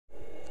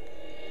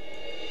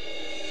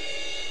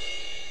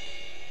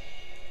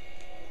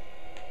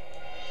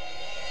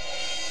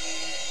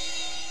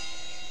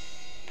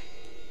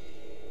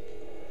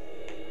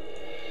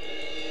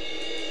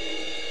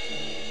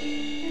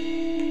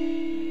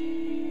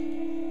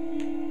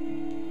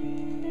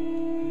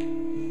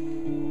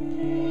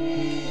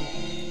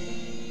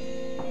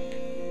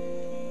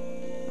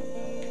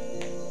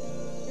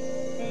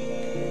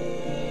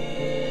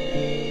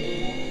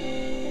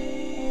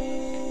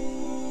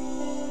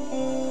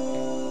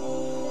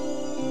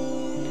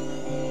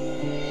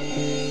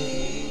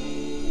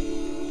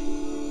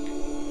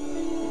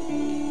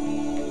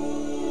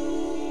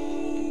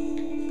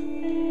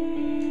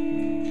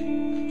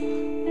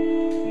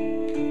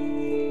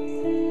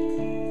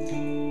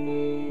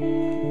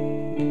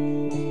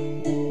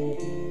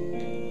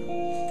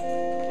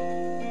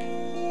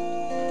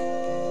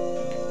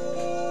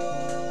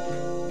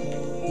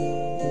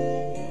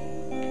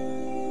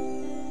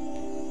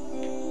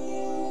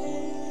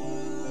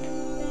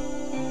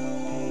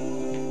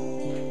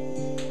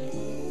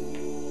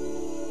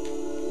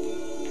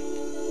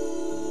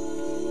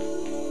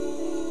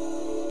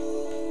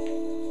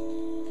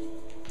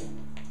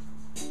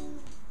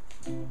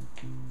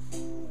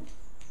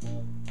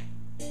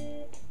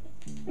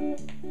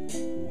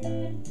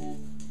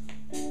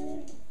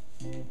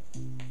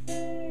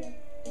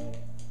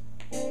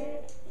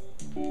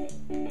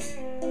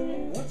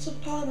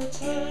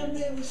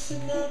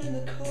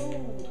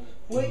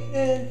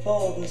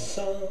the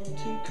sun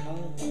to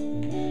come.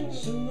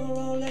 Sooner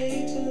or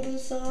later the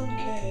sun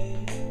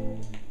came.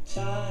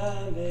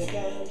 Time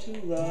began to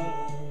run.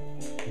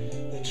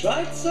 They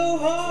tried so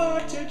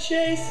hard to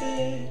chase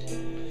it,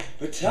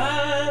 but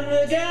time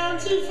began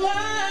to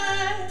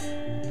fly.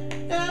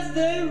 As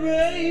they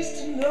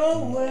raced to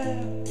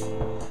nowhere,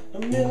 a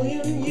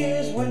million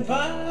years went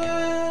by.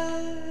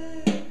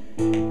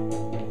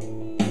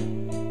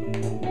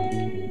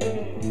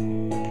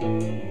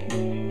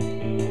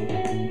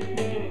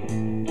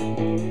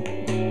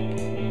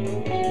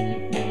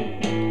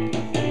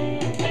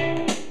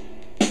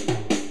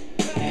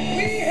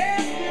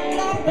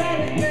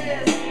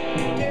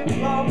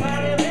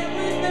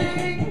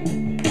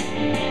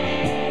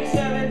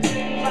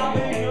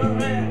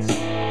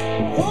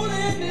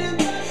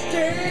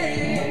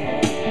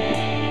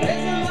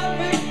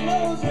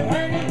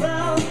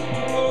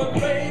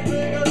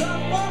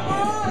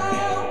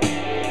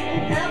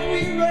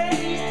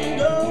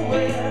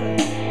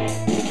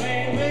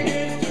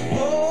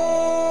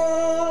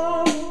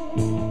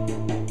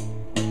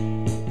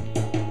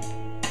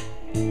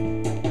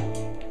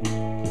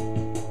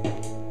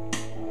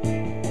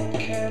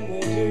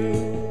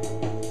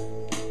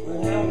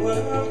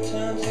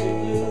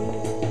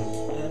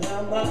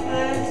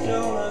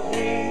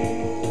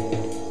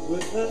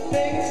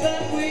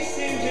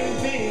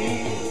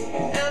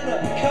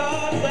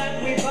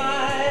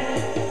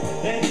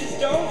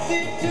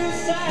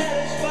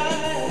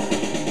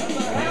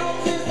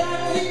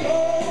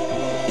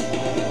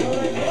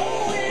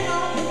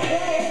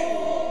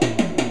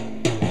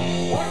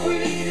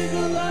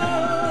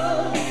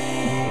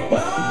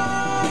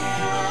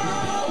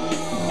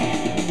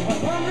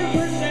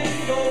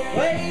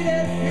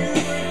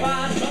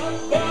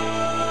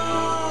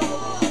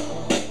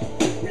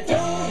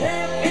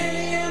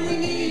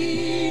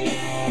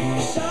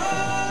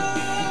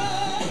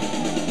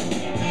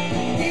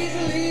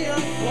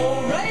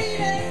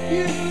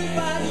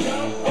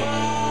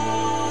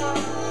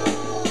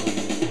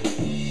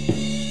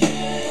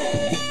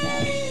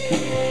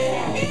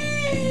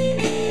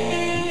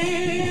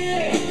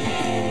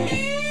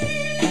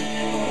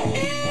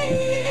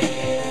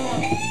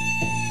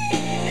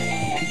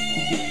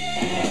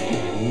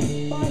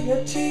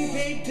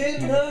 TV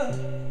dinner,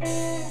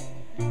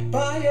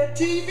 buy a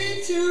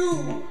TV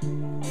too.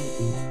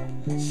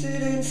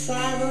 Sit in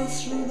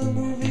silence through the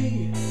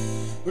movie,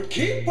 but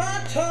keep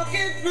on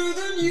talking through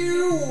the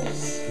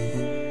news.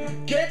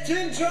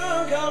 Getting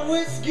drunk on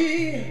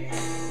whiskey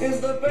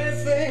is the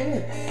best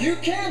thing you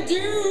can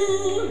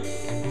do.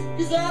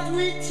 'Cause as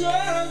we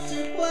turn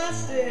to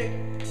plastic,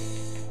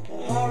 a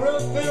horror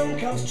film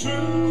comes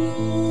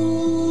true.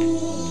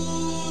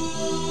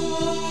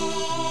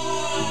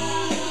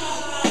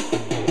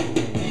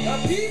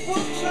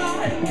 People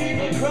try,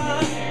 people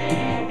cry,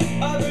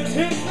 others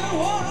hit the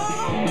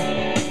wall.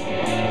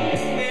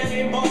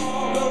 Many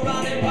more go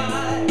running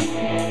by,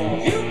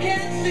 you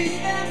can't see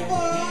them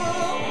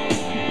fall.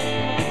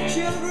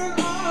 Children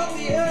of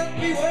the earth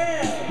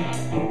beware,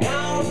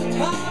 now's the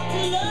time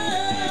to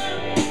learn.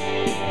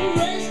 The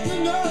race to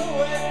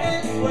nowhere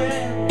ends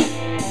when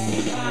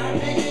time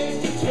begins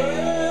to turn.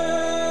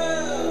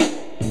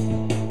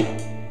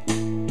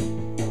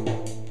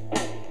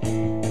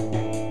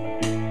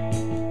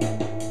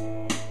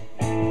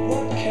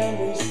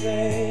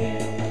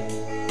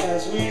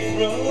 As we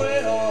throw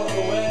it all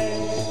away,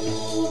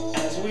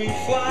 as we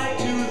fly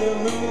to the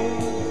moon,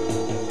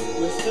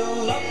 we're still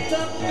locked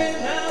up in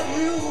our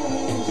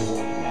rooms,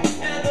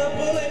 and the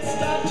bullets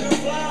start to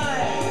fly,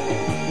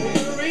 with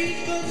the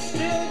reason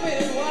still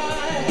being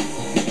wise.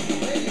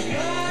 When you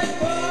cry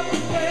for a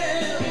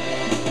friend,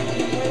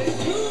 when it's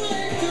too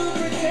late to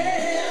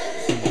pretend,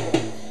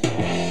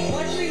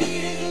 what we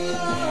need is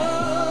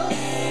love.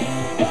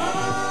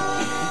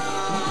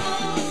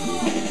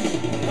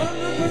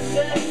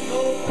 100%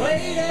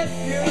 great as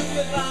you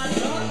divine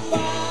not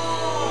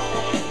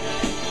far.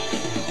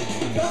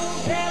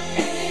 Don't have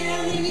any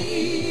and we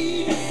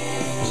need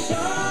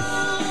some.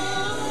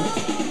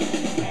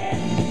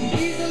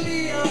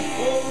 Easily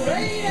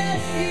operate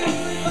as you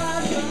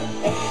divine not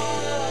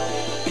far.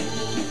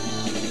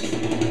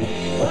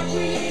 What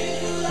we